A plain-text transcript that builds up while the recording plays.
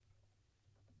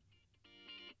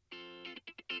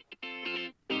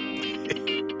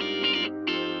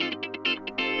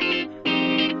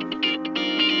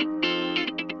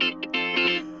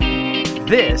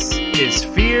This is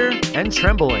Fear and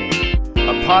Trembling,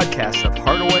 a podcast of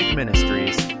Heart Awake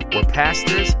Ministries, where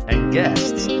pastors and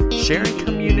guests sharing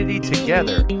community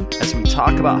together as we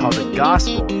talk about how the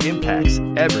gospel impacts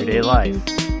everyday life.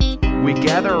 We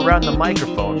gather around the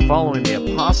microphone following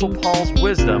the Apostle Paul's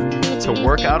wisdom to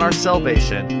work out our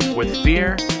salvation with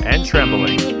fear and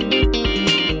trembling.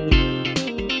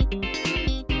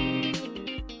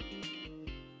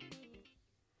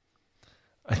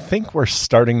 I think we're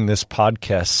starting this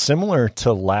podcast similar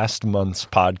to last month's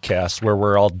podcast where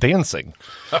we're all dancing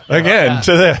again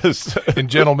to this. And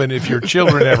gentlemen, if your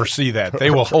children ever see that,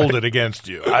 they will hold it against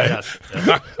you.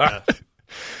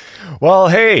 Well,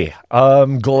 hey,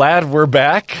 I'm glad we're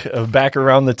back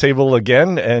around the table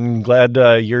again, and glad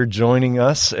you're joining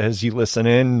us as you listen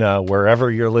in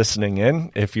wherever you're listening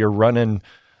in. If you're running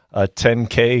a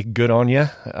 10K, good on you,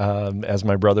 as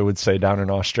my brother would say down in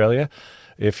Australia.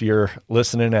 If you're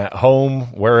listening at home,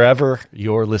 wherever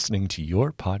you're listening to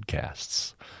your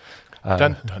podcasts.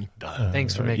 Dun, dun, dun.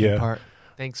 Thanks for making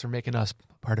Thanks for making us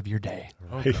part of your day.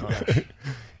 Oh, gosh.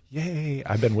 Yay.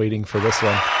 I've been waiting for this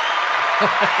one.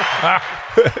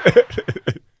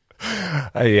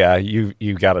 Yeah,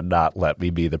 you got to not let me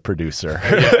be the producer.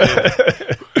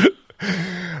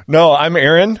 No, I'm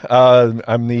Aaron.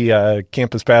 I'm the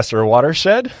campus pastor of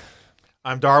Watershed.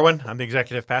 I'm Darwin. I'm the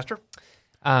executive pastor.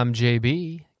 I'm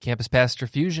JB, campus pastor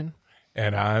Fusion.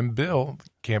 And I'm Bill,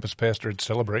 campus pastor at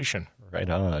Celebration.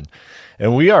 Right on.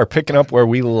 And we are picking up where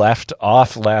we left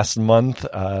off last month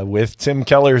with Tim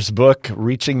Keller's book,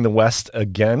 Reaching the West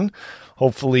Again.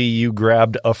 Hopefully you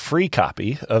grabbed a free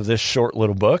copy of this short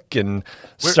little book and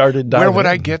started diving Where would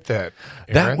in. I get that,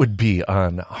 Aaron? That would be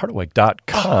on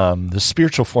heartawake.com, the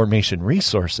Spiritual Formation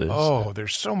Resources. Oh,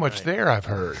 there's so much there, I've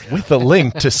heard. With a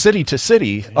link to city to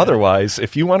city. Yeah. Otherwise,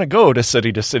 if you want to go to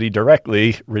city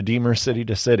directly, Redeemer city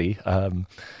to city,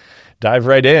 dive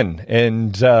right in.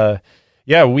 And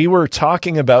we were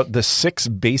talking about the 6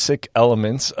 basic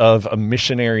elements of a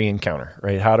missionary encounter,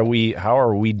 right? How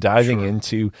are we diving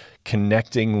into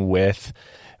connecting with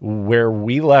where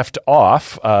we left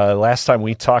off? Last time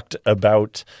we talked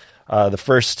about the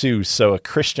first 2, so a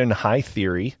Christian high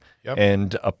theory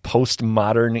and a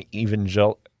postmodern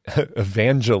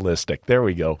evangelistic. There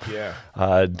we go.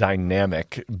 Yeah.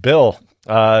 Dynamic. Bill,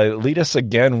 lead us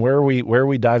again. Where are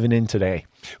we diving in today?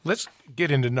 Let's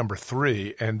get into number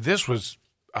 3, and this was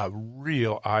a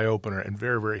real eye-opener and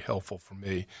very, very helpful for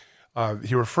me.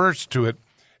 He refers to it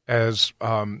as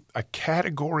a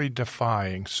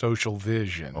category-defying social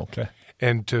vision. Okay.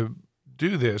 And to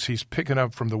do this, he's picking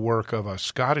up from the work of a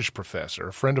Scottish professor.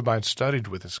 A friend of mine studied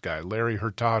with this guy, Larry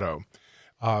Hurtado,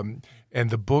 and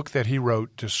the book that he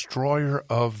wrote, Destroyer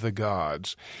of the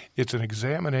Gods. It's an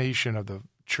examination of the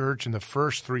church in the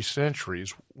first 3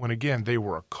 centuries when, again, they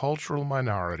were a cultural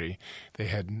minority. They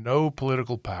had no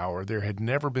political power. There had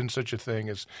never been such a thing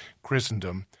as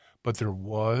Christendom, but there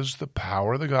was the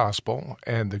power of the gospel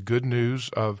and the good news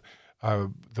of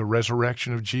the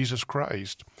resurrection of Jesus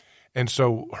Christ. And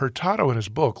so Hurtado in his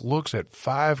book looks at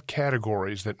 5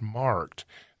 categories that marked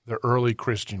the early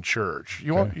Christian church.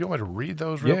 You want to read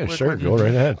those real quick? Yeah, sure. Go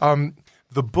right ahead.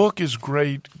 The book is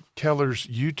great. Keller's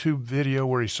YouTube video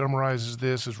where he summarizes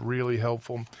this is really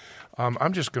helpful.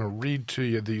 I'm just going to read to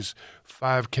you these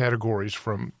 5 categories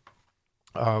from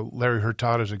Larry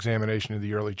Hurtado's examination of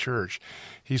the early church.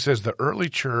 He says the early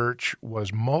church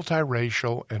was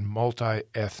multiracial and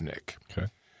multi-ethnic. Okay.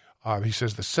 He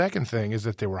says the second thing is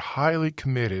that they were highly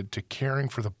committed to caring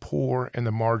for the poor and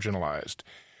the marginalized.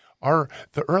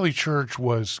 The early church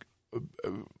was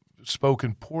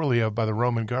spoken poorly of by the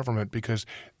Roman government because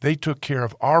they took care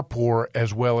of our poor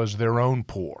as well as their own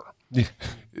poor.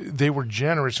 They were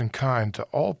generous and kind to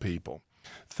all people.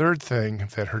 Third thing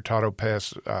that Hurtado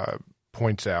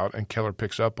points out and Keller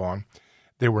picks up on,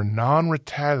 they were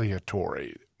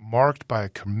non-retaliatory, marked by a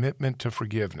commitment to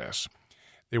forgiveness.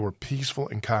 They were peaceful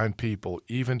and kind people,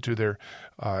 even to their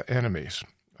enemies.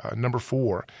 Number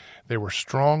 4, they were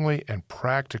strongly and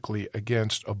practically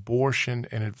against abortion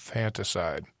and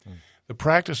infanticide. The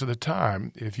practice of the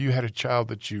time, if you had a child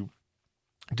that you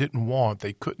didn't want,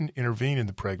 they couldn't intervene in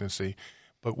the pregnancy,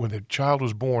 but when the child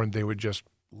was born, they would just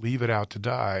leave it out to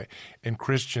die. And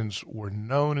Christians were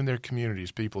known in their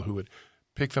communities, people who would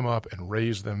pick them up and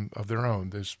raise them of their own,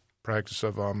 this practice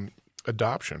of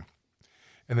adoption.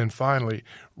 And then finally,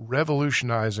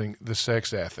 revolutionizing the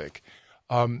sex ethic.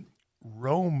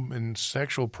 Roman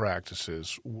sexual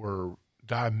practices were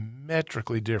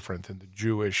diametrically different than the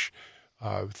Jewish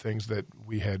things that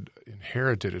we had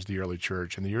inherited as the early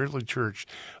church. And the early church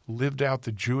lived out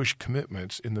the Jewish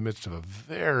commitments in the midst of a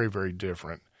very, very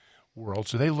different world.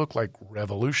 So they look like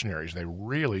revolutionaries. They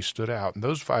really stood out. And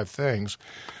those 5 things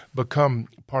become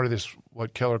part of this,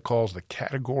 what Keller calls the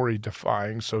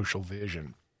category-defying social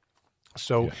vision.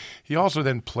 So he also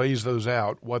then plays those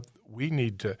out, what we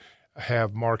need to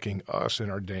have marking us in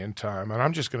our day and time. And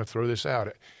I'm just going to throw this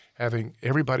out.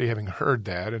 Everybody having heard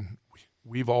that, and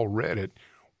we've all read it,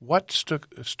 what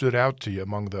stood out to you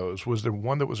among those? Was there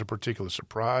one that was a particular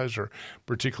surprise or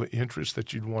particular interest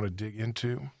that you'd want to dig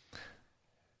into?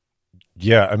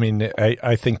 Yeah, I mean,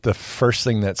 I think the first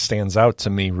thing that stands out to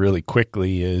me really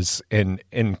quickly is, and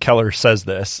Keller says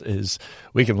this, is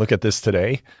we can look at this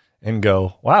today and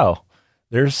go, wow,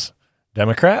 there's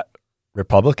Democrat,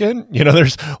 Republican,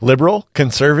 there's liberal,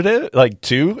 conservative, like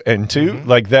 2 and 2,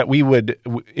 like that we would,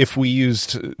 if we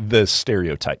used the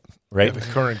stereotype, right? Yeah,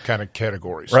 the current kind of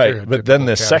categories. Right, but then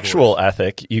the sexual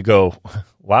ethic, you go,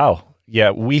 wow,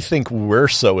 yeah, we think we're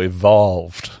so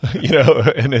evolved,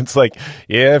 and it's like,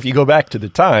 yeah, if you go back to the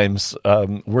times,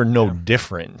 we're no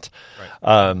different.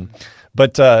 Right.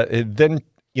 But then,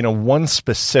 one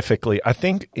specifically, I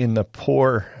think in the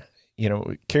poor,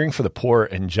 caring for the poor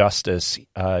and justice,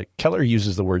 Keller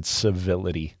uses the word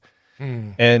civility.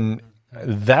 And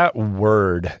that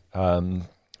word,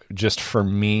 just for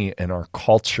me and our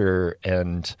culture,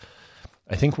 and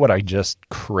I think what I just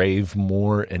crave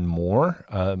more and more,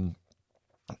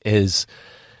 is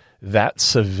that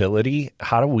civility.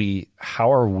 How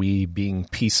are we being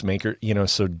peacemaker?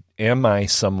 So am I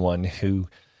someone who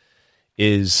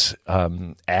is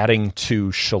adding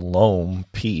to shalom,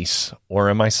 peace, or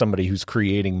am I somebody who's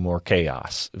creating more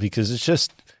chaos? Because it's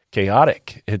just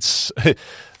chaotic. It's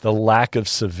the lack of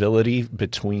civility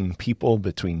between people,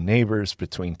 between neighbors,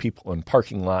 between people in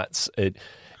parking lots. It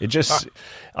just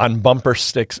on bumper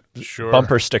stickers,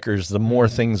 the more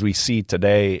things we see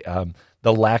today,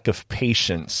 the lack of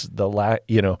patience,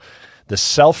 the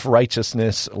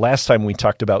self-righteousness. Last time we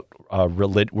talked about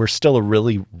we're still a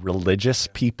really religious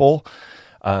people,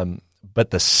 but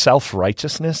the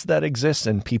self-righteousness that exists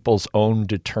in people's own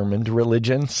determined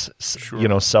religions,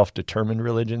 self-determined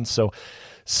religions. So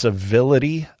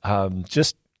civility,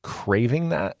 just craving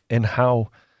that, and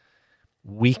how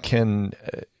we can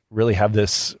really have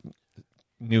this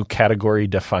new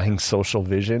category-defying social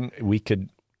vision. We could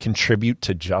contribute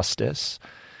to justice,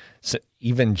 so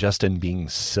even just in being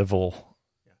civil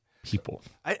people.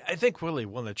 I think really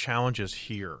one of the challenges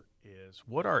here is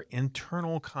what are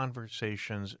internal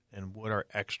conversations and what are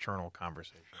external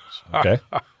conversations. Okay.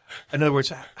 In other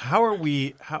words,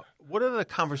 what are the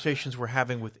conversations we're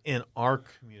having within our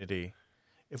community?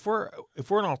 If we're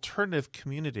an alternative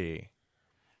community,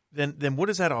 then what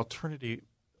is that alternative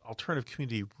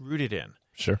community rooted in?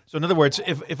 Sure. So in other words,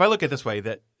 if I look at it this way,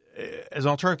 that as an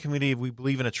alternative community, we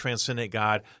believe in a transcendent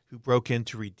God who broke in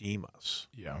to redeem us.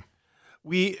 Yeah.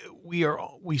 We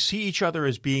see each other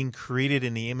as being created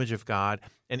in the image of God,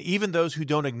 and even those who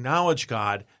don't acknowledge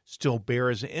God still bear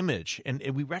His image, and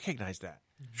we recognize that.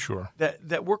 Sure.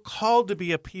 That we're called to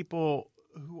be a people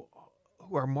who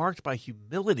are marked by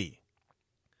humility,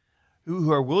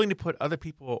 who are willing to put other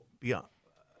people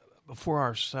before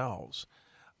ourselves.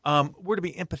 We're to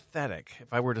be empathetic,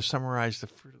 if I were to summarize the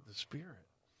fruit of the Spirit.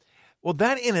 Well,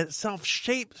 that in itself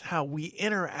shapes how we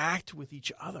interact with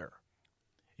each other.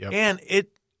 Yep. And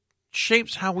it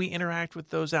shapes how we interact with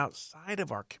those outside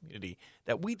of our community,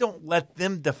 that we don't let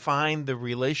them define the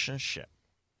relationship,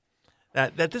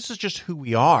 that this is just who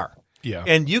we are. Yeah.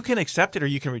 And you can accept it or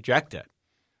you can reject it,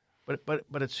 but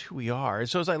it's who we are. And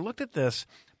so as I looked at this,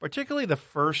 particularly the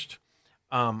first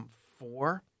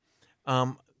 4,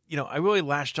 I really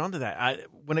latched onto that.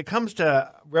 When it comes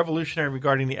to revolutionary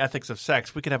regarding the ethics of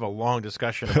sex, we could have a long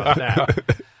discussion about that.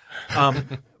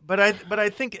 But I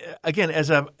think, again, as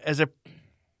a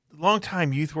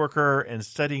longtime youth worker and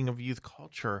studying of youth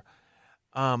culture,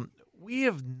 we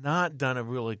have not done a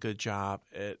really good job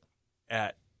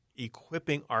at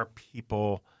equipping our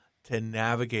people to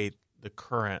navigate the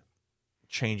current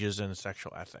changes in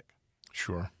sexual ethic.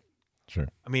 Sure.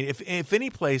 I mean, if any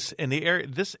place in the area,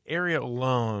 this area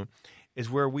alone is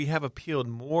where we have appealed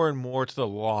more and more to the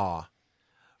law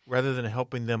rather than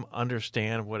helping them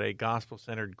understand what a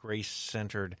gospel-centered,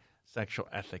 grace-centered sexual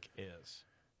ethic is.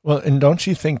 Well, and don't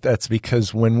you think that's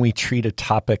because when we treat a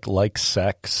topic like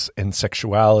sex and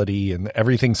sexuality and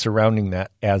everything surrounding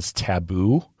that as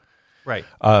taboo, right?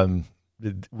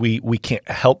 We can't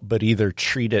help but either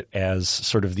treat it as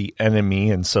sort of the enemy,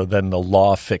 and so then the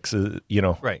law fixes,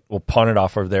 right. We'll pawn it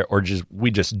off over there, or we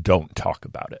just don't talk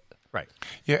about it. Right.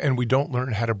 Yeah, and we don't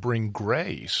learn how to bring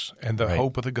grace and the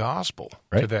hope of the gospel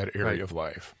to that area of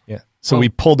life. Yeah. So we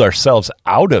pulled ourselves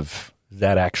out of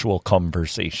that actual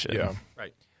conversation. Yeah.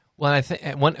 Right. Well, I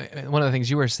think one of the things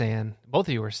you were saying, both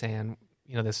of you were saying,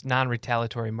 this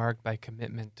non-retaliatory mark by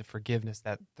commitment to forgiveness,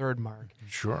 that third mark,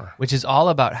 Sure. which is all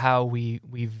about how we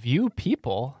view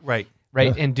people, Right.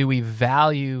 right? And do we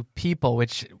value people,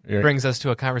 which brings us to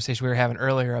a conversation we were having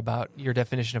earlier about your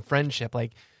definition of friendship.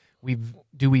 Like,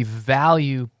 do we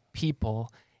value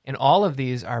people? And all of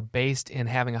these are based in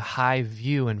having a high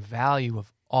view and value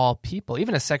of all people,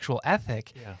 even a sexual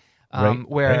ethic,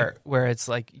 where it's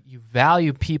like you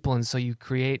value people, and so you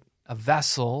create a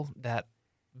vessel that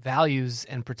values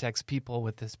and protects people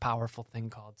with this powerful thing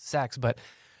called sex. But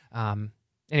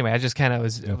anyway, I just kind of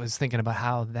was thinking about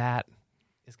how that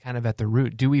is kind of at the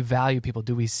root. Do we value people?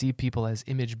 Do we see people as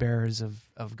image bearers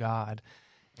of God?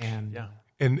 And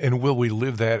And will we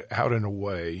live that out in a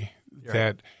way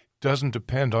that doesn't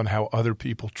depend on how other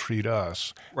people treat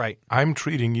us? Right. I'm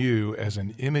treating you as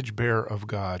an image bearer of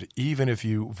God, even if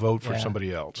you vote for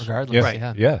somebody else.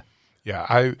 regardless,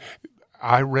 Yeah,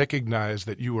 I recognize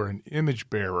that you are an image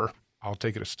bearer. I'll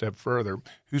take it a step further,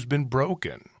 who's been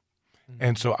broken.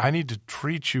 And so I need to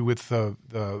treat you with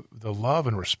the love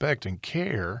and respect and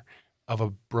care of a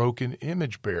broken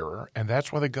image bearer, and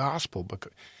that's why the gospel.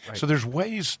 So there's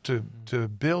ways to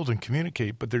build and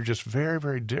communicate, but they're just very,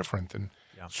 very different than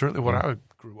certainly what I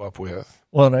grew up with.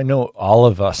 Well, and I know all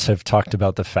of us have talked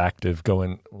about the fact of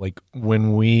going, like,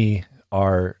 when we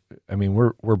are, I mean,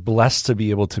 we're blessed to be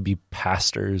able to be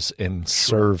pastors and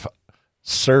serve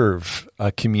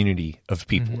a community of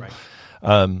people.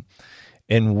 Right.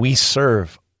 And we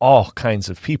serve all kinds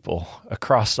of people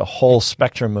across the whole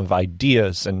spectrum of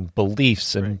ideas and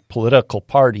beliefs and political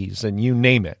parties and you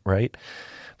name it, right?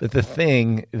 But the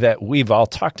thing that we've all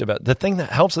talked about, the thing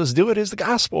that helps us do it is the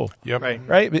gospel. Yep.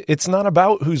 Right? It's not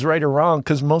about who's right or wrong,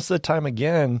 because most of the time,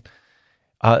 again,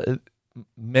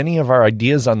 many of our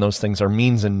ideas on those things are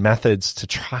means and methods to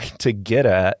try to get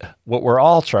at what we're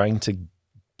all trying to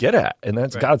get at, and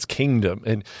that's God's kingdom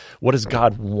and what does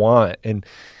God want.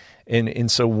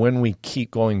 And so when we keep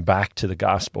going back to the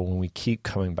gospel, when we keep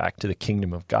coming back to the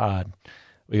kingdom of God,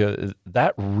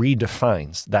 that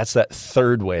redefines. That's that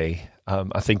third way.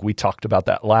 I think we talked about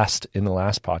that in the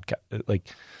last podcast, like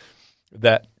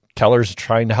that Keller's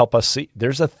trying to help us see.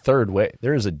 There's a third way.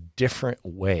 There is a different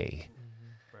way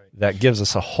that gives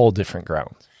us a whole different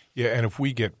ground. Yeah, and if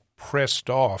we get pressed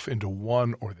off into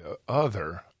one or the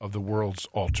other of the world's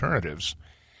alternatives,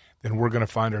 then we're going to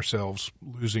find ourselves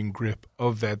losing grip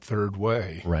of that third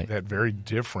way, that very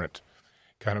different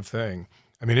kind of thing.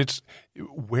 I mean, it's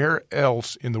where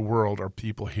else in the world are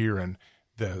people hearing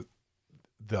the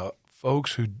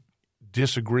folks who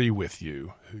disagree with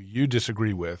you, who you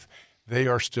disagree with, they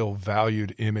are still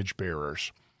valued image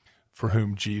bearers for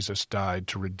whom Jesus died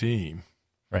to redeem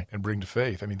and bring to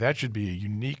faith. I mean, that should be a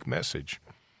unique message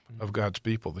of God's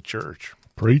people, the church.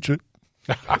 Preach it.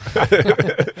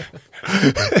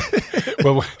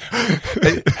 Well,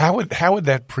 how would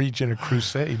that preach in a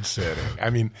crusade setting?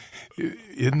 I mean,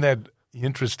 isn't that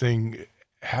interesting?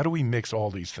 How do we mix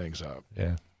all these things up?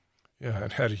 Yeah,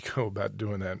 and how do you go about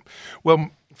doing that?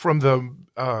 Well, from the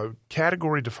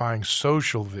category-defying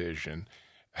social vision,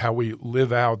 how we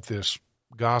live out this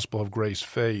gospel of grace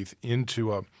faith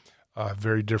into a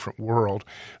very different world,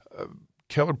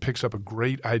 Keller picks up a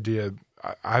great idea.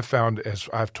 I found, as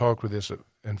I've talked with this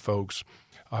and folks,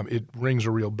 it rings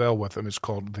a real bell with them. It's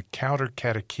called the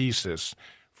counter-catechesis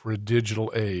for a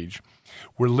digital age.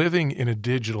 We're living in a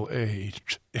digital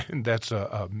age, and that's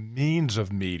a means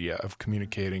of media, of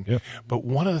communicating. Yeah. But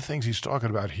one of the things he's talking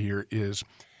about here is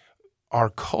our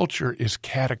culture is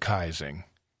catechizing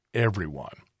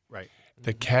everyone. Right.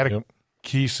 The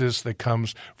catechesis that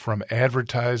comes from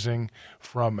advertising,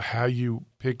 from how you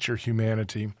picture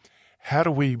humanity. How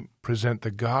do we present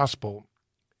the gospel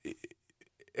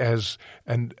as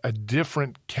a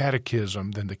different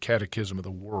catechism than the catechism of the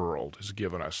world has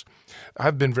given us?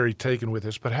 I've been very taken with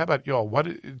this, but how about y'all?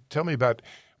 Tell me about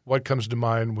what comes to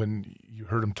mind when you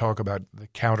heard him talk about the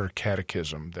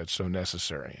counter-catechism that's so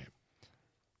necessary.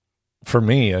 For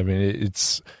me, I mean,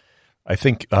 I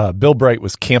think Bill Bright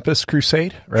was Campus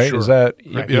Crusade, right? Sure. Is that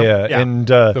Right. yeah? Yep. And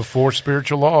the 4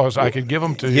 spiritual laws, I could give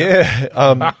them to you.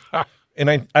 Yeah. And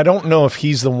I don't know if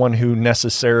he's the one who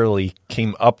necessarily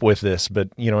came up with this, but,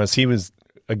 as he was,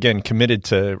 again, committed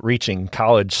to reaching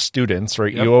college students,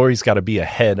 right? Yep. You always got to be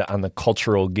ahead on the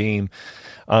cultural game.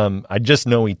 I just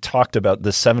know he talked about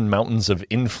the 7 mountains of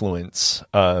influence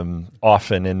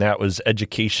often, and that was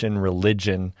education,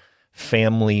 religion,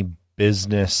 family,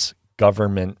 business,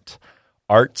 government,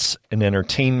 arts and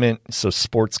entertainment. So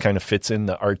sports kind of fits in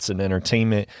the arts and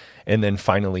entertainment, and then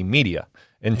finally media.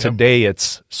 And today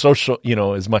it's social,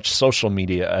 as much social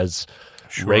media as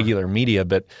regular media.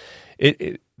 But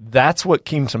that's what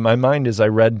came to my mind as I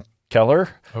read Keller.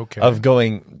 Okay. Of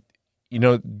going,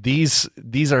 these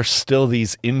are still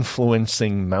these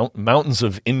influencing mountains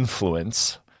of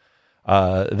influence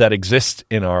that exist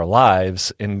in our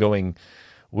lives, and going,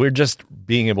 we're just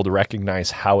being able to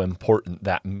recognize how important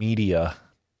that media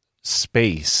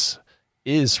space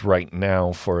is right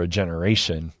now for a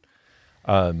generation.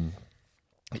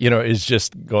 Is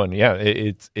just going,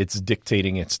 it's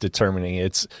dictating, it's determining,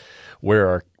 it's what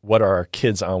are our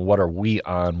kids on, what are we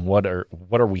on, what are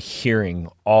we hearing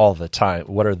all the time,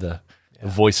 what are the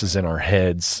voices in our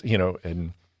heads,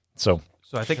 and so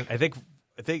I think I'm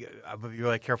gonna be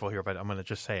really careful here, but I'm going to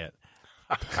just say it.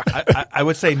 I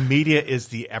would say media is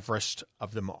the Everest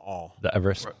of them all. The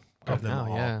Everest of them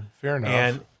all. Yeah. Fair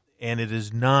enough. And it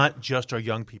is not just our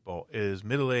young people. It is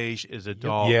middle-aged, it is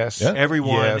adult. Yes. Yeah.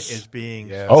 Everyone Yes. is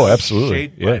being Oh, absolutely.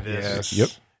 shaped Yeah. by this. Yes. Yep.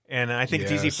 And I think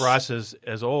it's easy Yes. for us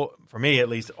as old, for me at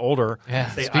least, older. Yeah,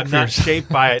 to say, speak I'm for not yourself. shaped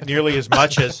by it nearly as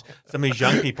much as some of these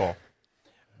young people,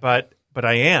 but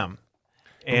I am.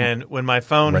 And when my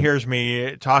phone hears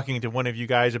me talking to one of you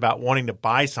guys about wanting to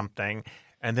buy something,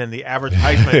 and then the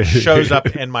advertisement shows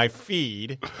up in my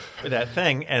feed for that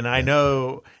thing, and I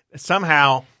know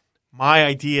somehow my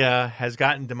idea has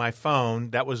gotten to my phone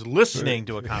that was listening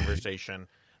to a conversation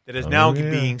that is now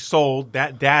being sold.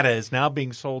 That data is now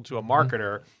being sold to a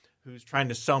marketer who's trying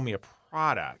to sell me a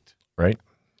product. Right.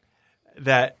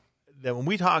 That when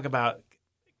we talk about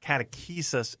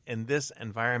catechesis in this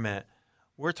environment,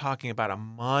 we're talking about a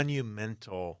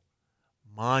monumental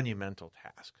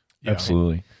task.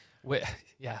 Absolutely.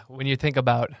 When you think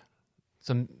about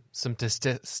some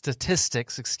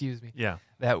statistics, excuse me,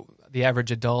 that the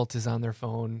average adult is on their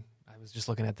phone. I was just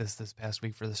looking at this past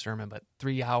week for the sermon, but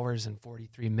 3 hours and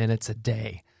 43 minutes a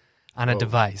day on a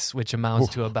device, which amounts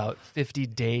to about 50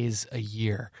 days a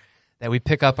year. That we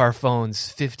pick up our phones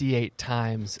 58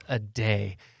 times a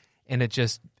day, and it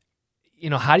just,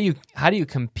 how do you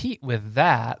compete with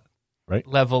that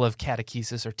level of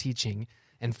catechesis or teaching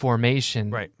and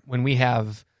formation when we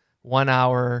have 1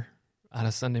 hour on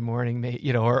a Sunday morning,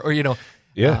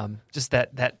 just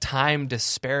that time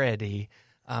disparity,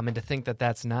 and to think that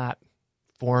that's not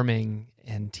forming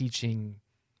and teaching.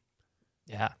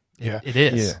 It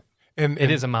is. Yeah. And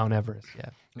it is a Mount Everest.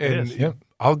 And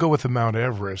I'll go with the Mount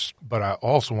Everest, but I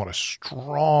also want to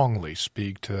strongly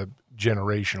speak to the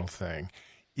generational thing.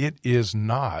 It is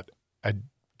not a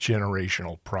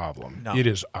generational problem. No. It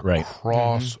is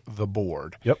across the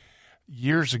board. Yep.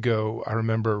 Years ago, I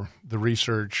remember the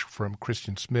research from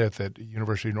Christian Smith at the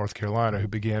University of North Carolina, who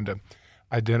began to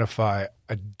identify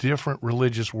a different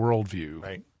religious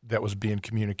worldview that was being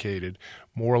communicated,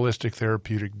 moralistic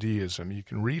therapeutic deism. You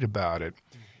can read about it.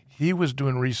 He was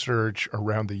doing research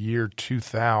around the year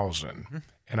 2000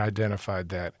 and identified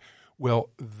that.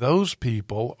 Well, those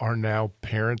people are now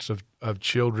parents of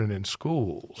children in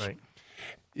schools. Right.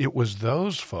 It was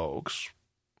those folks,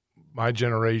 my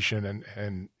generation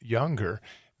and younger,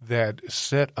 that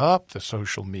set up the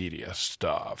social media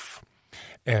stuff.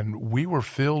 And we were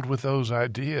filled with those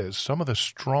ideas. Some of the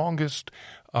strongest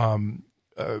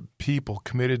people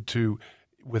committed to,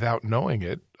 without knowing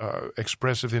it,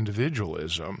 expressive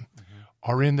individualism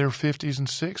are in their 50s and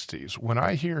 60s. When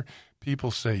I hear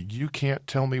people say, you can't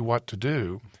tell me what to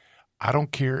do, I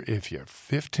don't care if you're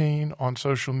 15 on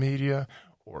social media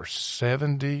or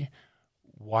 70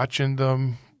 watching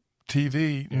the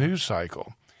TV news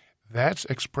cycle. That's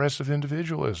expressive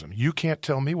individualism. You can't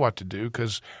tell me what to do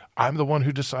because I'm the one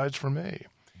who decides for me.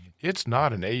 It's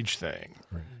not an age thing.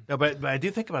 Right. No, but I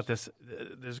do think about this.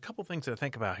 There's a couple things to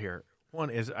think about here. One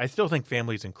is I still think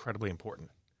family is incredibly important.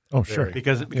 Oh, sure.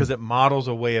 Because it models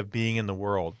a way of being in the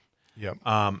world. Yep.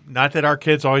 Not that our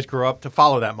kids always grow up to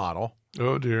follow that model.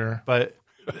 Oh, dear. But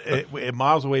it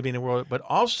models a way of being in the world. But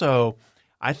also,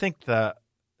 I think the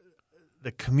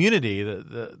community,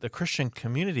 the Christian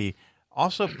community,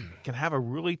 also can have a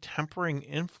really tempering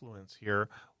influence here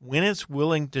when it's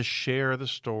willing to share the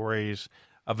stories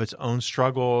of its own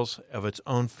struggles, of its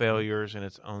own failures, and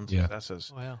its own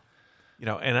successes. Wow.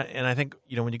 And I think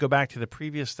when you go back to the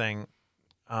previous thing,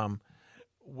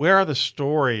 where are the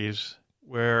stories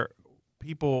where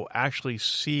people actually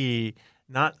see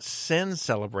not sin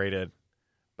celebrated,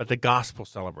 but the gospel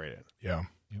celebrated? Yeah.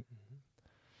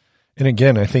 And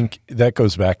again, I think that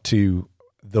goes back to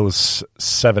those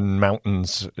 7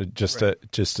 mountains. Just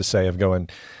to say, of going,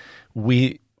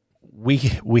 we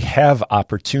have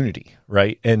opportunity,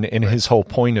 right? And his whole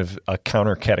point of a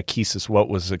counter catechesis, what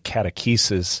was a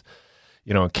catechesis?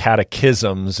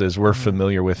 Catechisms, as we're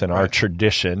familiar with in our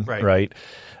tradition, right?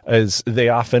 As they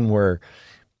often were,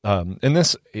 and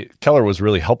this Keller was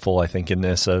really helpful, I think, in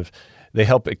this of they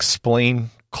help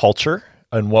explain culture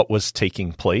and what was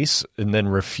taking place, and then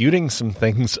refuting some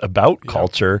things about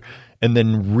culture, and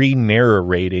then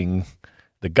re-narrating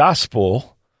the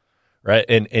gospel, right?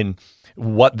 And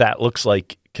what that looks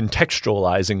like,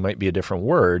 contextualizing might be a different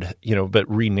word,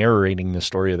 but re-narrating the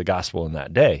story of the gospel in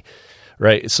that day,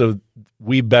 right? So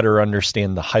we better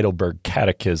understand the Heidelberg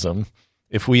Catechism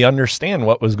if we understand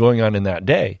what was going on in that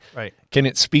day. Right. Can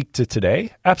it speak to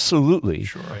today? Absolutely.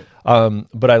 Sure. Right.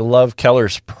 But I love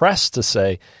Keller's press to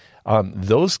say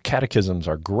those catechisms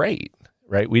are great,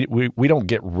 right? We don't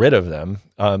get rid of them.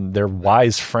 They're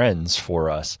wise friends for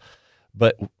us.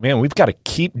 But, man, we've got to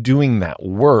keep doing that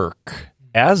work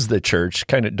as the church,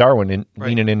 kind of Darwin,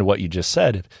 leaning into what you just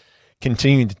said,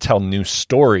 continuing to tell new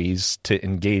stories to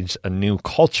engage a new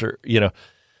culture,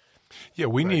 Yeah,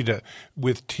 we need to,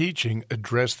 with teaching,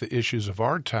 address the issues of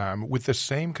our time with the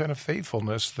same kind of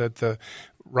faithfulness that the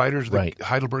writers of the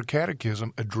Heidelberg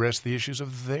Catechism address the issues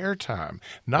of their time,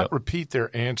 not repeat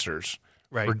their answers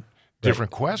for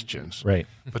different questions,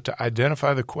 but to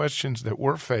identify the questions that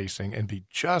we're facing and be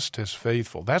just as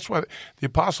faithful. That's why the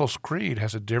Apostles' Creed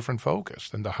has a different focus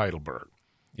than the Heidelberg.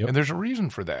 Yep. And there's a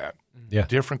reason for that. Yeah.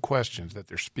 Different questions that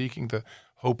they're speaking the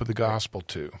hope of the gospel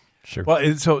to. Sure.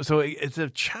 Well, so it's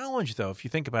a challenge, though, if you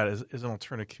think about it as an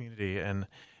alternative community. And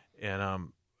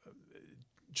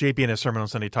JB in his sermon on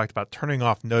Sunday talked about turning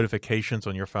off notifications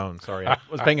on your phone. Sorry, I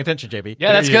was paying attention, JB.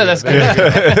 Yeah, that's good. That's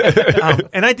good.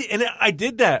 And I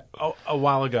did that a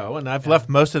while ago, and I've left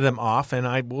most of them off. And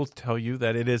I will tell you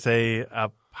that it is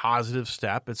a positive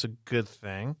step. It's a good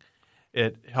thing.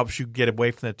 It helps you get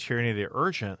away from the tyranny of the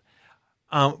urgent.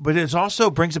 But it also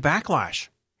brings a backlash.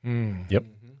 Yep.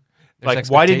 Like,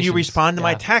 why didn't you respond to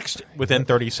my text within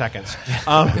 30 seconds?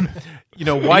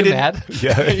 Why did mad?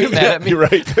 Yeah, Are you mad at me? You're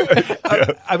right.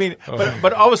 I mean,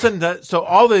 but all of a sudden, so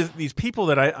all these people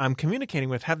that I'm communicating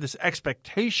with have this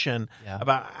expectation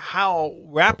about how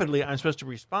rapidly I'm supposed to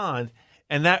respond,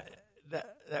 and that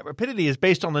rapidity is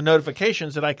based on the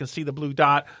notifications that I can see the blue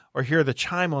dot or hear the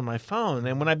chime on my phone.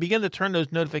 And when I begin to turn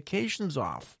those notifications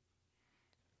off,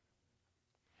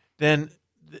 then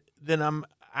I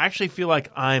actually feel like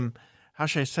I'm, how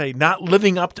should I say, not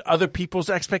living up to other people's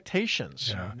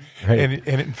expectations. Yeah. Right.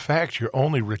 And in fact, you're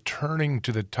only returning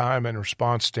to the time and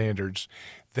response standards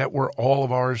that were all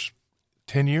of ours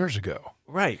 10 years ago.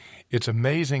 Right. It's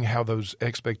amazing how those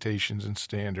expectations and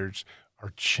standards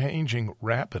are changing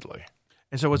rapidly.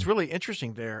 And so what's really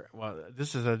interesting there, well,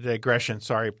 this is a digression.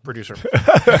 Sorry, producer.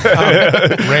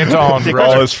 Rant on.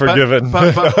 All is forgiven.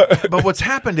 But what's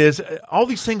happened is all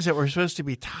these things that were supposed to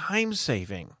be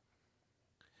time-saving,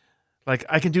 like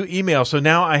I can do email, so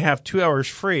now I have 2 hours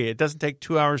free. It doesn't take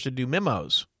 2 hours to do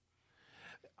memos.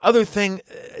 Other thing,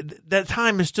 that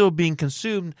time is still being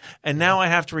consumed, and now I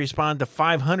have to respond to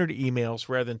 500 emails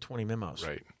rather than 20 memos.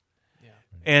 Right. Yeah.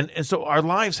 And so our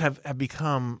lives have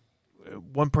become,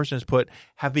 one person has put,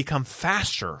 have become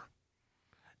faster.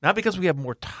 Not because we have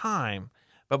more time,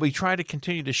 but we try to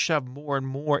continue to shove more and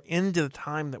more into the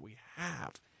time that we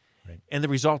have. Right. And the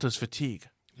result is fatigue.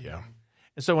 Yeah.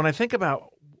 And so when I think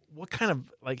about what kind of,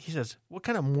 like he says, what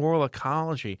kind of moral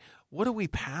ecology, what are we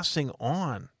passing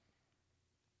on?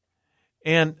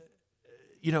 And,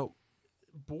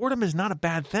 boredom is not a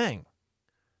bad thing,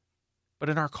 but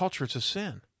in our culture, it's a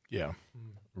sin. Yeah.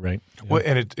 Right. Yeah. Well,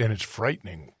 and it's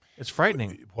frightening. It's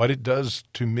frightening. What it does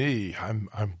to me, I'm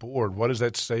bored. What does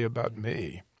that say about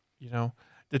me?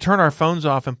 To turn our phones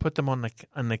off and put them on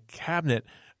the cabinet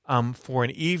for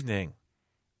an evening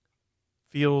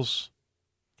feels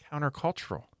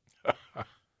countercultural.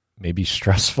 Maybe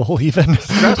stressful even.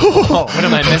 What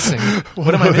am I missing?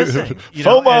 What am I missing?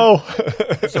 FOMO.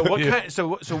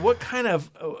 So what kind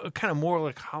of moral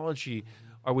ecology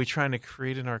are we trying to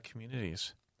create in our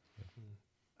communities?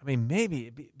 I mean, maybe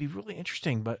it'd be really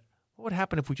interesting, but what would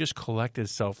happen if we just collected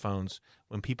cell phones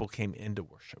when people came into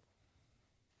worship?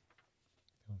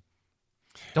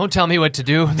 Don't tell me what to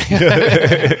do.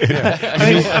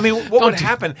 I mean, what would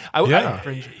happen?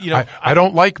 I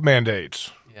don't like mandates.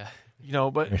 Yeah.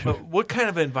 But what kind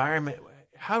of environment?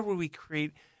 How would we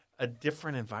create a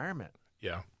different environment?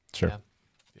 Yeah. Sure. Yeah.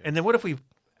 And then what if we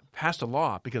passed a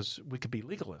law, because we could be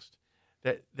legalist,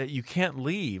 that you can't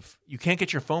leave, you can't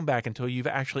get your phone back until you've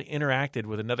actually interacted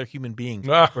with another human being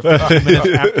for 15 minutes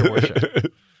after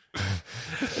worship.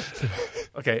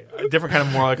 Okay, a different kind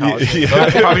of moral ecology.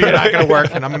 That's probably not going to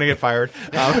work, and I'm going to get fired.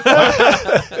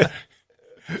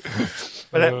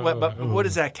 But what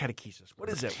is that catechesis? What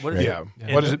is it? What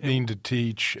does it mean to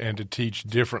teach and to teach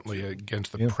differently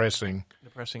against the pressing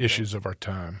issues of our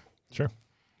time? Sure.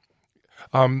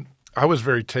 I was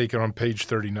very taken on page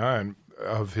 39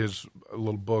 of his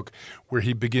little book where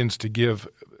he begins to give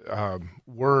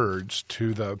words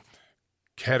to the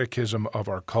catechism of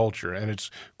our culture, and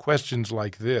it's questions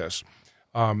like this.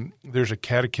 There's a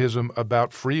catechism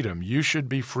about freedom. You should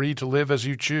be free to live as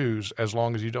you choose as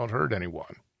long as you don't hurt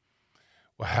anyone.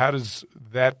 Well, how does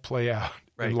that play out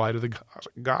in light of the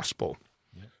gospel?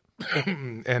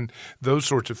 And those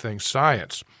sorts of things.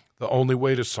 Science. The only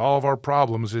way to solve our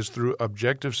problems is through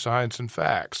objective science and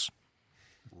facts.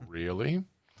 Really?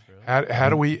 How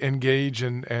do we engage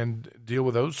and deal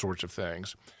with those sorts of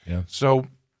things? Yeah. So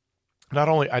not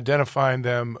only identifying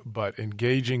them, but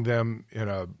engaging them in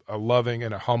a loving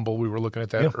and a humble, we were looking at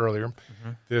that earlier,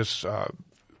 this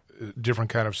different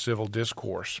kind of civil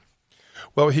discourse.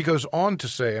 Well, he goes on to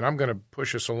say, and I'm going to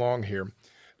push us along here,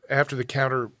 after the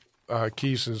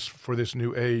catechesis for this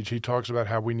new age, he talks about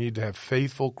how we need to have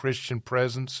faithful Christian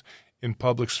presence in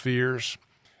public spheres.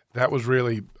 That was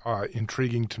really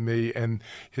intriguing to me. And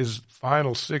his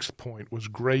final sixth point was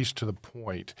grace to the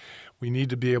point. We need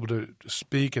to be able to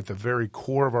speak at the very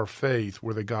core of our faith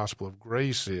where the gospel of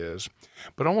grace is.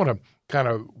 But I want to kind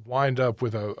of wind up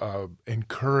with a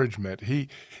encouragement. He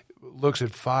looks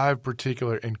at 5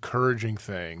 particular encouraging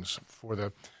things for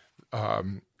the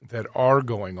that are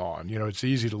going on. You know, it's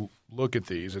easy to look at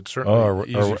these. It's certainly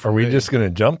easy for are we me. just going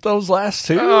to jump those last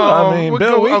 2? Oh, I mean, we'll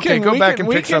Bill, go- we okay, can, go we back can, and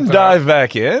we pick can something dive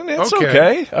back in. It's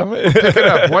okay. I mean, pick it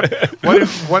up.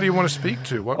 What do you want to speak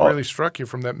to? What really struck you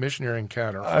from that missionary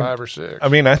encounter, 5 or 6? I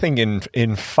mean, I think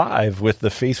in 5 with the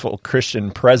faithful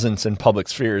Christian presence in public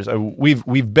spheres,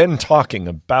 we've been talking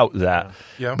about that.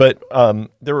 Yeah. But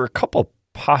there were a couple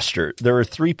there were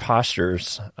 3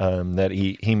 postures that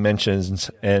he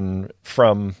mentions, and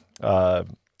from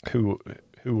who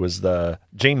was the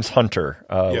James Hunter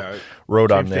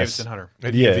wrote on James this. Davidson Hunter.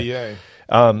 At Yeah. UVA.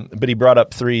 But he brought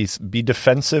up 3: be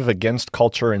defensive against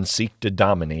culture and seek to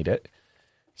dominate it,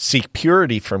 seek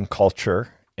purity from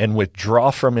culture and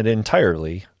withdraw from it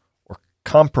entirely, or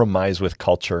compromise with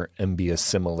culture and be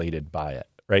assimilated by it.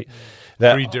 Right?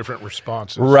 That, 3 different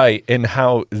responses. right, and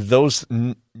how those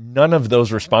none of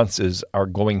those responses are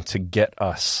going to get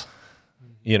us,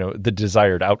 the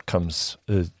desired outcomes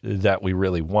that we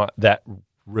really want, that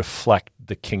reflect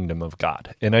the kingdom of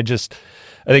God. And I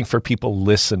think for people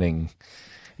listening,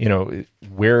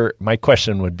 where my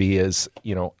question would be is,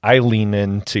 I lean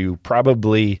into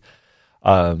probably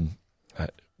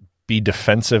be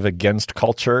defensive against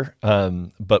culture,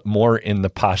 but more in the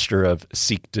posture of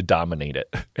seek to dominate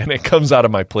it. And it comes out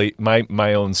of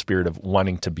my own spirit of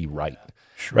wanting to be right.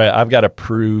 Sure. Right? I've got to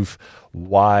prove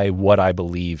why what I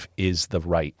believe is the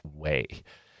right way.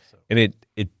 And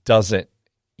it doesn't,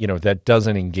 that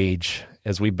doesn't engage,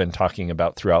 as we've been talking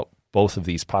about throughout both of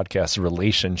these podcasts,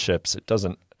 relationships. It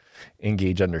doesn't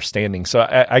engage understanding. So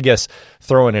I guess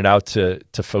throwing it out to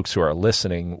folks who are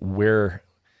listening, where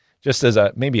just as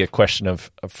maybe a question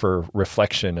for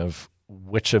reflection of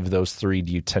which of those 3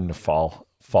 do you tend to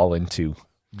fall into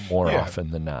more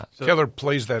often than not? So, Keller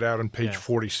plays that out on page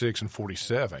 46 and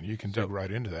 47. You can dig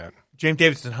right into that. James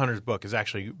Davidson Hunter's book is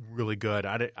actually really good.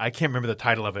 I can't remember the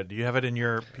title of it. Do you have it in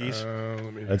your piece?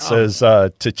 It says,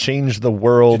 to change the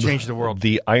world,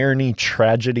 the irony,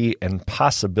 tragedy, and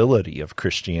possibility of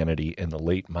Christianity in the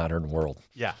late modern world.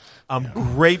 Yeah.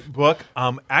 Great book.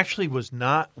 Actually was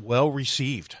not well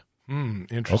received.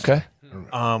 Interesting. Okay.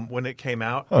 When it came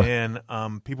out, and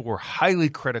people were highly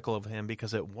critical of him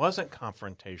because it wasn't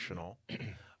confrontational,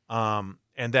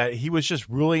 and that he was just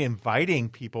really inviting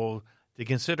people to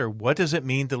consider, what does it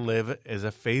mean to live as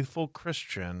a faithful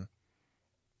Christian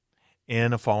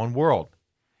in a fallen world?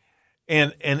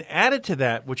 And added to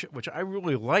that, which I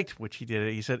really liked, which he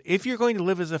did, he said, if you're going to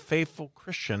live as a faithful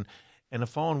Christian in a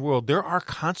fallen world, there are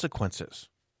consequences.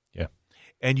 Yeah.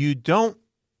 And you don't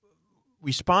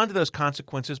respond to those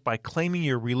consequences by claiming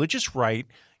your religious right.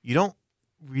 You don't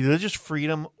religious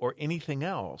freedom or anything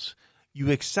else.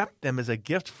 You accept them as a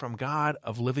gift from God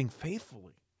of living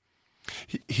faithfully.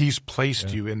 He's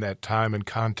placed you in that time and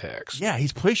context. Yeah,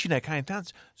 he's placed you in that kind of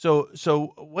context.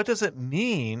 So what does it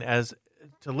mean as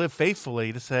to live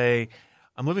faithfully, to say,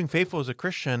 I'm living faithful as a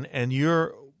Christian and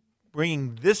you're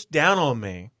bringing this down on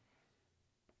me?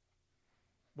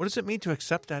 What does it mean to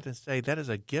accept that and say that is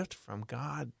a gift from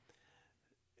God?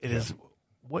 It is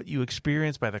what you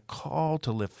experience by the call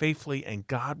to live faithfully, and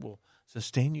God will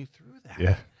sustain you through that.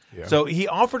 Yeah. Yeah. So he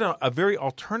offered a very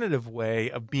alternative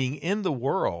way of being in the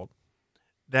world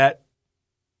that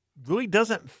really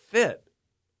doesn't fit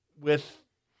with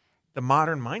the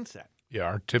modern mindset. Yeah,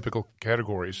 our typical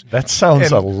categories. That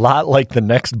sounds a lot like the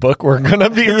next book we're going to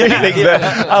be reading.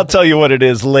 I'll tell you what it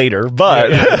is later,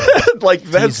 but like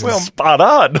that's spot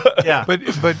on. Yeah.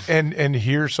 But and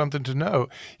here's something to know.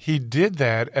 He did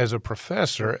that as a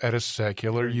professor at a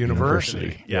secular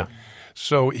university. Yeah.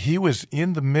 So he was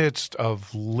in the midst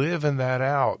of living that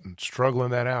out and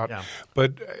struggling that out. Yeah.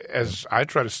 But as I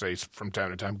try to say from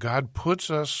time to time, God puts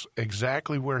us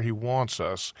exactly where he wants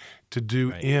us to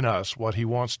do in us what he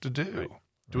wants to do. Right.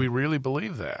 Do we really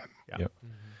believe that? Yeah. Yep.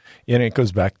 And it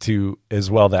goes back to,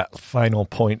 as well, that final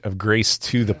point of grace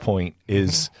to the point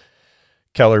is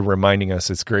Keller reminding us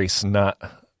it's grace, not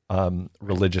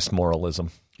religious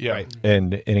moralism. Yeah. Right.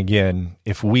 And again,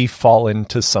 if we fall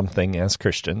into something as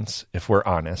Christians, if we're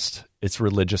honest, it's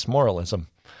religious moralism.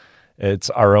 It's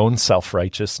our own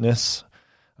self-righteousness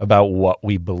about what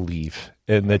we believe.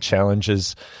 And the challenge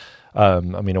is, a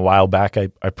while back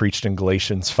I preached in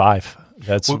Galatians 5.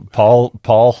 That's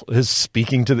Paul is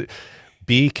speaking to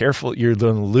be careful. You're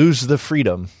going to lose the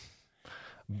freedom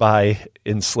by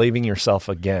enslaving yourself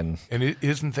again. And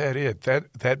isn't that it?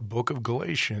 That book of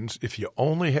Galatians, if you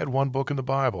only had one book in the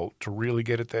Bible to really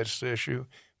get at that issue,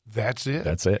 that's it.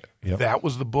 That's it. Yep. That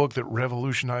was the book that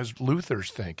revolutionized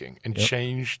Luther's thinking and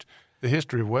changed the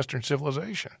history of Western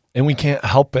civilization. And we can't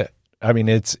help it. I mean,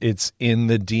 it's in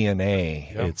the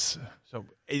DNA. Yep. It's So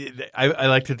I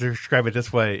like to describe it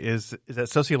this way: is that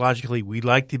sociologically we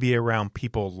like to be around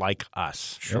people like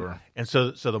us. Sure. And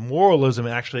so the moralism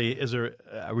actually is a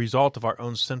result of our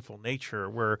own sinful nature,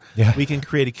 where we can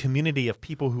create a community of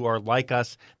people who are like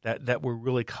us that we're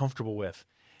really comfortable with.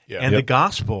 Yeah. And the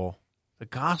gospel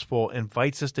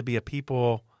invites us to be a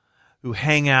people who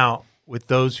hang out with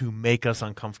those who make us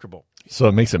uncomfortable. So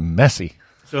it makes it messy.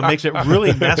 So it makes it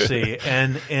really messy,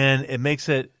 and it makes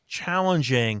it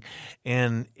challenging,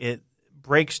 and it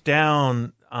breaks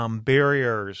down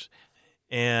barriers,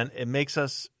 and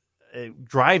it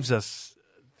drives us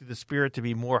through the Spirit to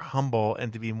be more humble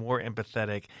and to be more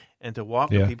empathetic and to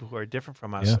walk with people who are different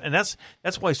from us. Yeah. And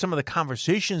that's why some of the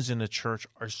conversations in the church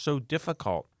are so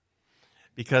difficult,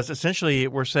 because essentially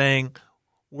we're saying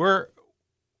we're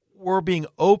being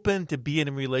open to be in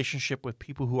a relationship with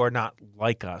people who are not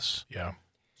like us. Yeah.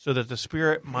 So that the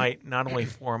Spirit might not only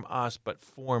form us, but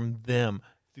form them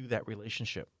through that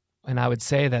relationship. And I would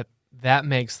say that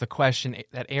makes the question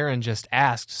that Aaron just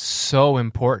asked so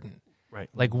important.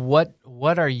 Right. Like, what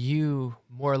are you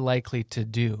more likely to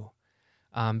do?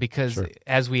 Because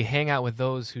as we hang out with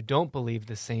those who don't believe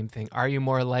the same thing, are you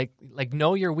more like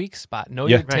know your weak spot, know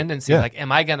your tendency? Yeah. Like,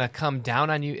 am I going to come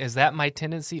down on you? Is that my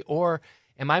tendency? Or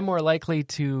am I more likely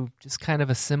to just kind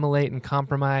of assimilate and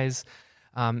compromise?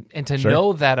 And to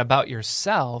know that about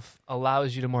yourself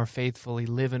allows you to more faithfully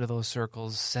live into those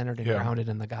circles centered and grounded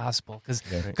in the gospel.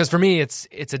 Because for me, it's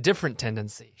a different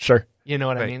tendency. Sure. You know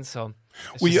what I mean? So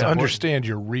you understand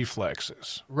your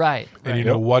reflexes. Right. And you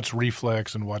know what's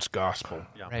reflex and what's gospel.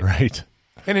 Yeah. Right.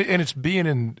 And it's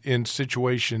being in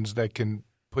situations that can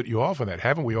put you off on that.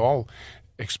 Haven't we all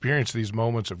experienced these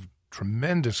moments of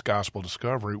tremendous gospel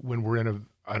discovery when we're in an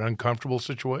uncomfortable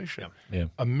situation? Yeah.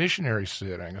 A missionary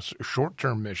setting,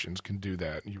 short-term missions can do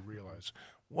that, and you realize,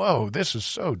 whoa, this is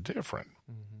so different.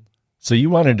 So you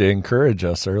wanted to encourage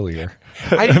us earlier.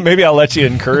 Maybe I'll let you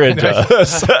encourage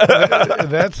us.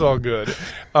 That's all good.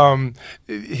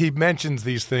 He mentions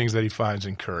these things that he finds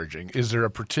encouraging. Is there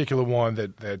a particular one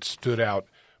that stood out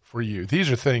for you?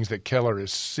 These are things that Keller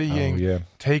is seeing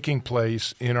taking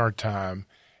place in our time,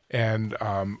 and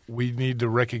we need to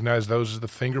recognize those as the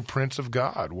fingerprints of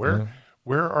God. Where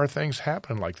are things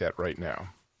happening like that right now?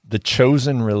 The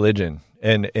chosen religion.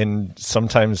 And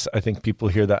sometimes I think people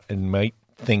hear that and might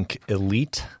think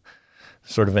elite,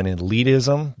 sort of an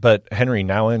elitism. But Henry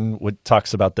Nouwen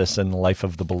talks about this in The Life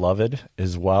of the Beloved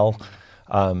as well.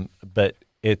 But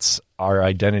it's our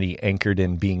identity anchored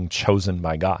in being chosen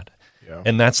by God. Yeah.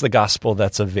 And that's the gospel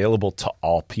that's available to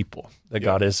all people, that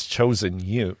God has chosen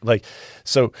you.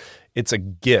 So it's a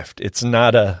gift. It's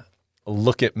not a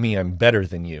look at me, I'm better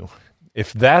than you.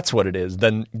 If that's what it is,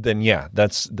 then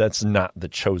that's not the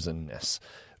chosenness.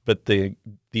 But the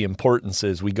importance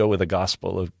is we go with the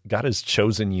gospel of God has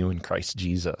chosen you in Christ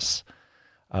Jesus.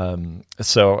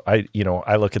 So I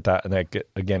look at that, and that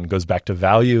again goes back to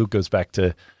value, goes back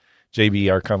to JB,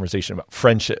 our conversation about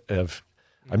friendship. Of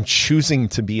I'm choosing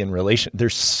to be in relation.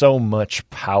 There's so much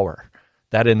power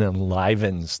that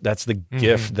enlivens. That's the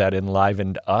gift that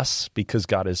enlivened us because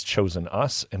God has chosen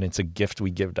us, and it's a gift we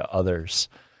give to others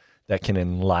that can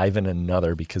enliven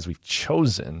another because we've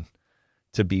chosen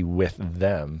to be with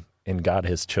them, and God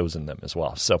has chosen them as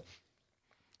well. So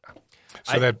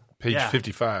that page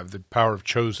 55, the power of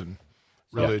chosen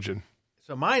religion.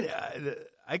 So mine,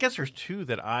 I guess there's two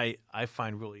that I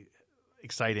find really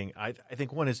exciting. I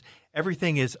think one is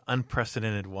everything is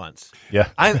unprecedented once. Yeah.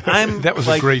 I'm That was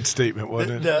like, a great statement,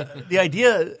 wasn't it? the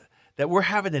idea that we're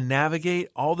having to navigate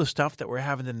all the stuff that we're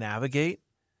having to navigate,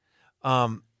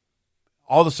 all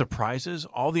the surprises,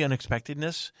 all the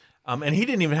unexpectedness. And he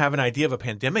didn't even have an idea of a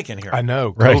pandemic in here. I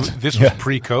know. Right. This was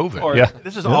pre-COVID. Or Yeah.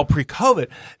 this is all pre-COVID.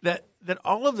 That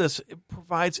all of this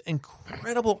provides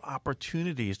incredible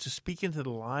opportunities to speak into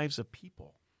the lives of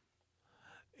people,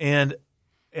 and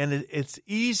it's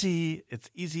easy. It's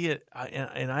easy,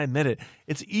 and I admit it.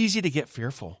 It's easy to get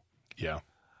fearful. Yeah.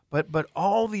 But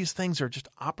all these things are just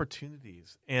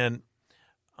opportunities, and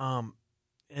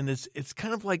it's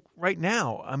kind of like right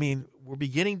now. I mean, we're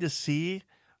beginning to see.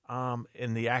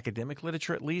 In the academic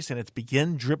literature, at least, and it's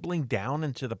begin dribbling down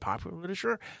into the popular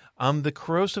literature, the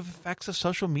corrosive effects of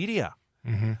social media.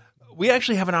 Mm-hmm. We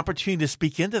actually have an opportunity to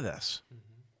speak into this.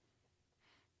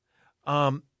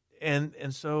 And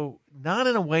so not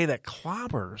in a way that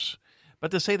clobbers,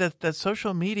 but to say that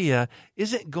social media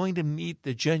isn't going to meet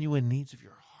the genuine needs of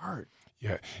your heart.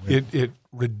 Yeah. It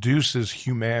reduces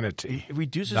humanity. It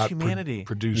reduces not humanity.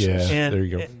 Produces. Yeah. And, there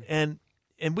you go.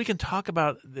 And we can talk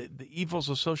about the evils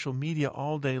of social media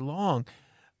all day long,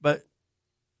 but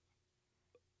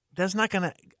that's not going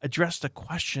to address the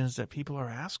questions that people are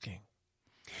asking.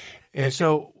 And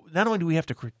so not only do we have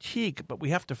to critique, but we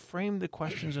have to frame the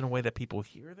questions in a way that people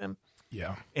hear them.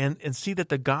 Yeah. And see that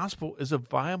the gospel is a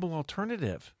viable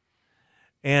alternative.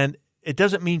 And it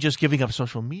doesn't mean just giving up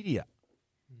social media.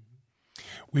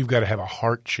 We've got to have a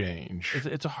heart change.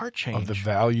 It's a heart change. Of the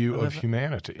value of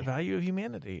humanity. The value of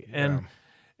humanity. Yeah.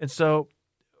 And so,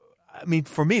 I mean,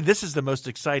 for me, this is the most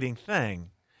exciting thing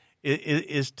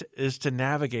is to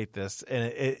navigate this.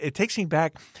 And it takes me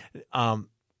back, and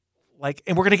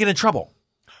we're going to get in trouble.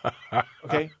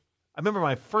 Okay. I remember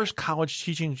my first college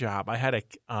teaching job. I had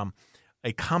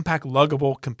a compact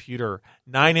luggable computer,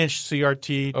 9-inch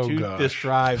CRT, 2 disk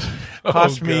drives.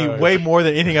 Cost me way more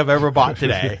than anything I've ever bought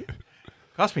today.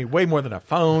 Cost me way more than a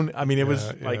phone. I mean, it was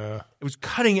it was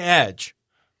cutting edge.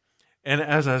 And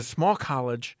as a small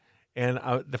college, and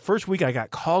the first week I got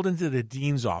called into the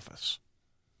dean's office.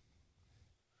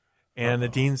 And the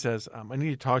dean says, I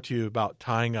need to talk to you about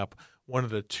tying up one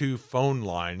of the 2 phone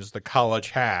lines the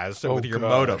college has with your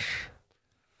modem.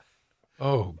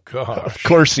 Oh, gosh. Of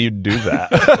course you'd do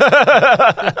that.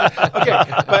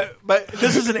 Okay, but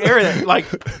this is an area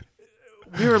that,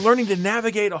 we were learning to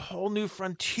navigate a whole new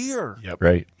frontier. Yep.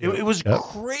 Right. It was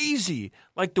crazy.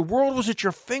 Like the world was at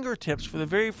your fingertips for the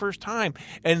very first time.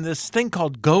 And this thing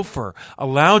called Gopher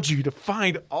allowed you to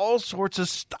find all sorts of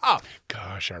stuff.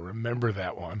 Gosh, I remember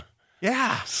that one.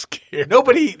 Yeah. Scared.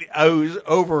 Nobody who's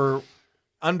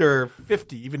under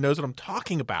 50 even knows what I'm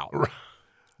talking about.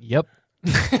 Yep.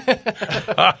 But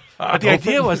the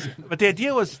idea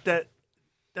was that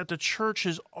the church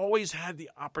has always had the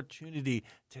opportunity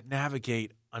to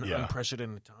navigate an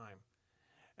unprecedented time.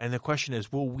 And the question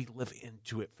is, will we live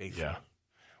into it faithfully? Yeah.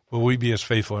 Will we be as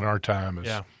faithful in our time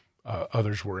as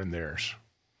others were in theirs?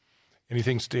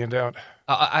 Anything stand out?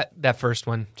 That first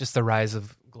one, just the rise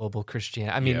of global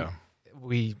Christianity. I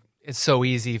mean, it's so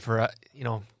easy for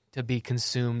to be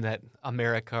consumed that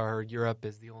America or Europe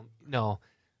is the only. No,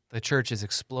 the church is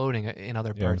exploding in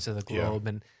other parts of the globe,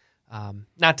 and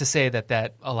not to say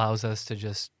that allows us to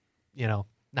just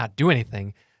not do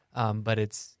anything, but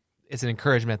it's an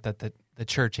encouragement that the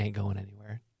church ain't going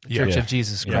anywhere. The Church of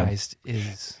Jesus Christ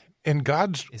is, and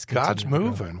God's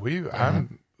moving.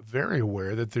 I'm very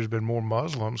aware that there's been more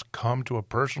Muslims come to a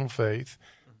personal faith,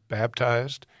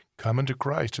 baptized, coming to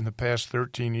Christ in the past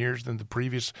 13 years than the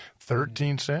previous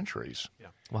 13 centuries. Yeah.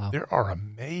 Wow. There are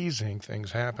amazing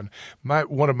things happen.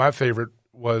 One of my favorite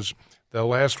was the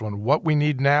last one. What we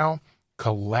need now,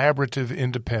 collaborative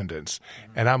independence.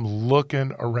 And I'm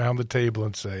looking around the table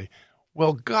and say,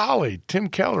 well, golly, Tim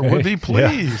Keller would be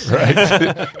pleased. Right?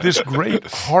 This great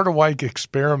Harderwyk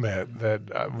experiment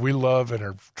that we love and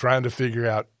are trying to figure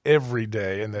out every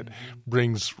day and that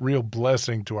brings real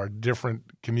blessing to our different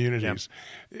communities.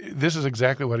 Yep. This is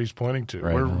exactly what he's pointing to.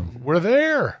 Right. We're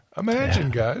there. Imagine,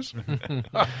 guys.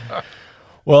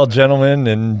 Well, gentlemen,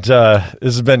 and this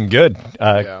has been good.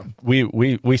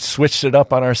 We switched it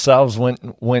up on ourselves.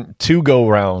 Went 2 go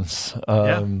rounds.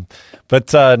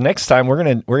 But next time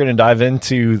we're gonna dive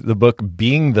into the book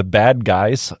 "Being the Bad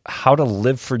Guys: How to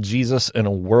Live for Jesus in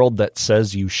a World That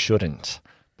Says You Shouldn't"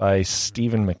 by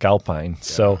Stephen McAlpine. Yeah.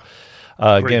 So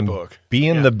again, book.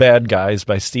 "Being the Bad Guys"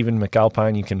 by Stephen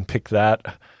McAlpine. You can pick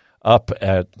that up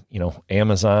at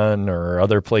Amazon or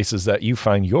other places that you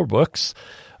find your books.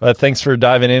 Thanks for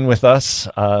diving in with us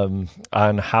on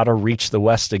how to reach the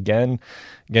West again.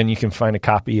 Again, you can find a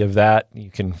copy of that. You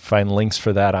can find links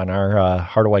for that on our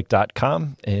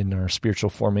heartofwike.com and our spiritual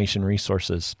formation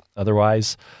resources.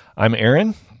 Otherwise, I'm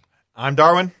Aaron. I'm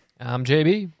Darwin. I'm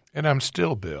JB. And I'm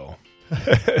still Bill.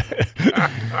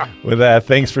 With that,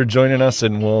 thanks for joining us,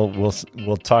 and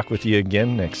we'll talk with you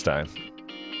again next time.